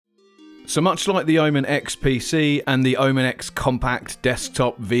So much like the Omen X PC and the Omen X compact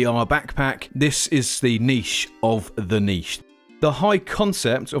desktop VR backpack, this is the niche of the niche. The high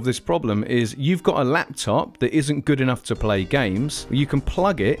concept of this problem is you've got a laptop that isn't good enough to play games. You can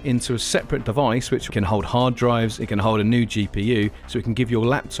plug it into a separate device which can hold hard drives, it can hold a new GPU, so it can give your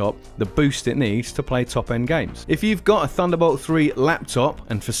laptop the boost it needs to play top-end games. If you've got a Thunderbolt 3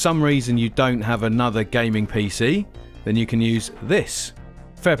 laptop and for some reason you don't have another gaming PC, then you can use this.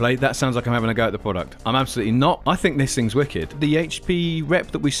 Fair play, that sounds like I'm having a go at the product. I'm absolutely not. I think this thing's wicked. The HP rep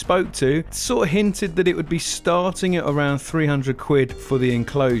that we spoke to sort of hinted that it would be starting at around 300 quid for the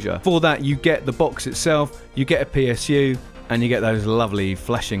enclosure. For that, you get the box itself, you get a PSU, and you get those lovely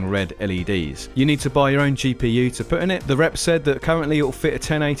flashing red LEDs. You need to buy your own GPU to put in it. The rep said that currently it will fit a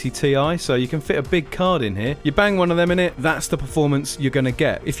 1080 Ti, so you can fit a big card in here. You bang one of them in it, that's the performance you're gonna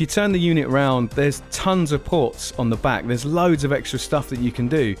get. If you turn the unit around, there's tons of ports on the back. There's loads of extra stuff that you can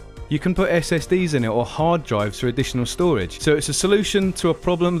do. You can put SSDs in it or hard drives for additional storage. So it's a solution to a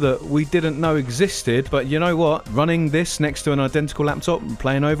problem that we didn't know existed, but you know what? Running this next to an identical laptop and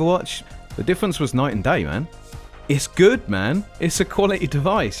playing Overwatch, the difference was night and day, man. It's good, man. It's a quality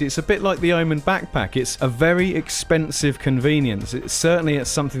device. It's a bit like the Omen backpack. It's a very expensive convenience. It's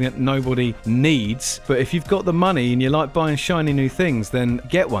something that nobody needs. But if you've got the money and you like buying shiny new things, then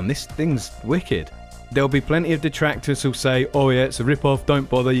get one. This thing's wicked. There'll be plenty of detractors who'll say, oh yeah, it's a rip-off, don't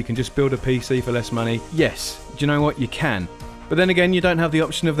bother, you can just build a PC for less money. Yes, do you know what? You can. But then again, you don't have the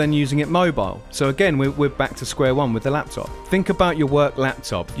option of then using it mobile. So again, we're back to square one with the laptop. Think about your work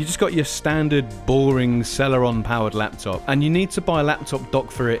laptop. You just got your standard, boring, Celeron powered laptop, and you need to buy a laptop dock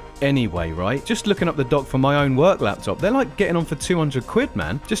for it anyway, right? Just looking up the dock for my own work laptop, they're like getting on for 200 quid,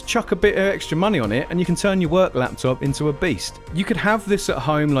 man. Just chuck a bit of extra money on it, and you can turn your work laptop into a beast. You could have this at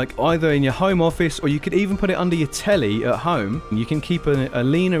home, like either in your home office, or you could even put it under your telly at home. You can keep a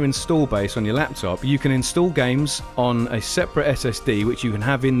leaner install base on your laptop. You can install games on a separate SSD, which you can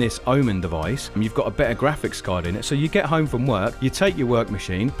have in this Omen device, and you've got a better graphics card in it. So you get home from work, you take your work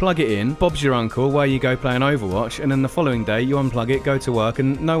machine, plug it in, Bob's your uncle, away you go playing Overwatch, and then the following day you unplug it, go to work,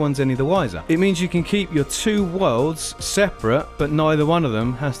 and no one's any the wiser. It means you can keep your two worlds separate, but neither one of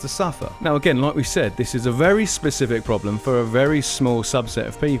them has to suffer. Now again, like we said, this is a very specific problem for a very small subset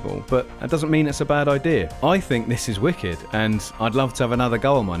of people, but that doesn't mean it's a bad idea. I think this is wicked, and I'd love to have another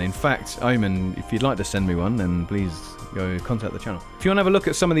go on one. In fact, Omen, if you'd like to send me one, then please go contact the channel. If you want to have a look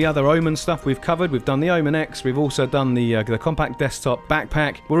at some of the other Omen stuff we've covered, we've done the Omen X, we've also done the compact desktop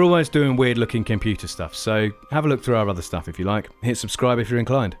backpack. We're always doing weird looking computer stuff, so have a look through our other stuff if you like. Hit subscribe if you're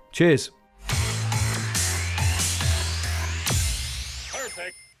inclined. Cheers!